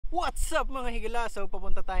What's up mga higala? So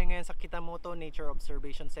papunta tayo ngayon sa Kitamoto Nature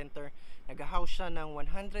Observation Center. Nag-house siya ng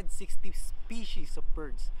 160 species of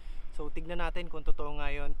birds. So tignan natin kung totoo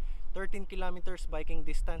nga yun. 13 kilometers biking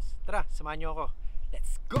distance. Tara, samahan nyo ako.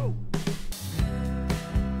 Let's go!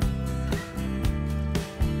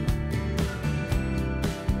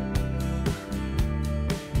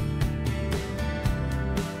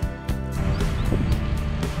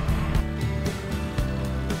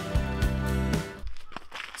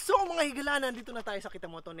 Mga higala, nandito na tayo sa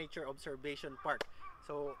Kitamoto Nature Observation Park.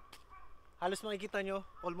 So halos makikita nyo,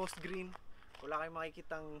 almost green. Wala kayong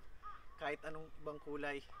makikitang kahit anong ibang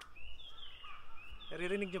kulay.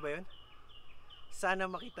 Naririnig nyo ba yun? Sana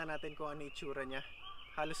makita natin kung ano itsura nya.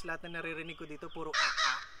 Halos lahat na naririnig ko dito puro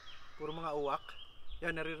a-a, puro mga uwak.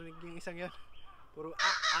 Yan, naririnig yung isang yan, puro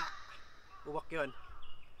a-a, uwak yon.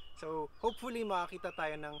 So hopefully makakita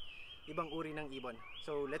tayo ng ibang uri ng ibon.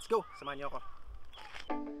 So let's go, samahan nyo ako.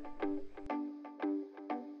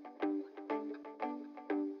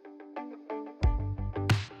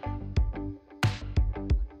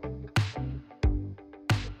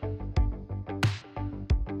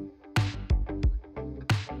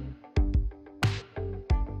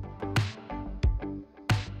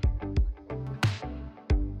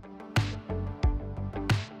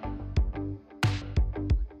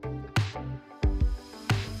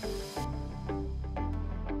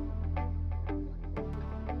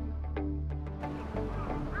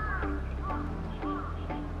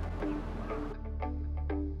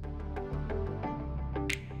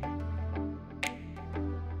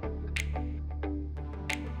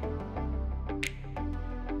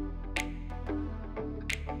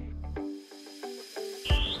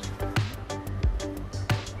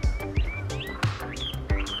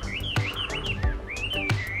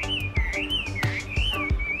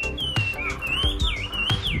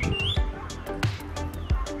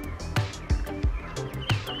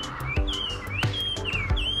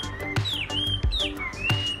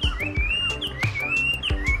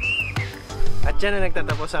 At dyan na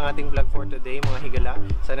nagtatapos ang ating vlog for today mga higala.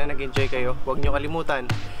 Sana nag-enjoy kayo. Huwag nyo kalimutan,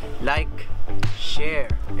 like, share,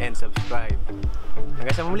 and subscribe.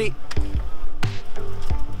 Hanggang sa muli!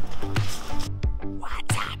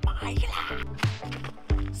 What's up mga higala?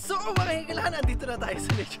 So mga higala, nandito na tayo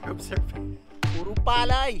sa Nature Observation. Puro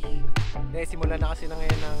palay! Simulan na kasi na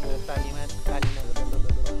ngayon ng taniman.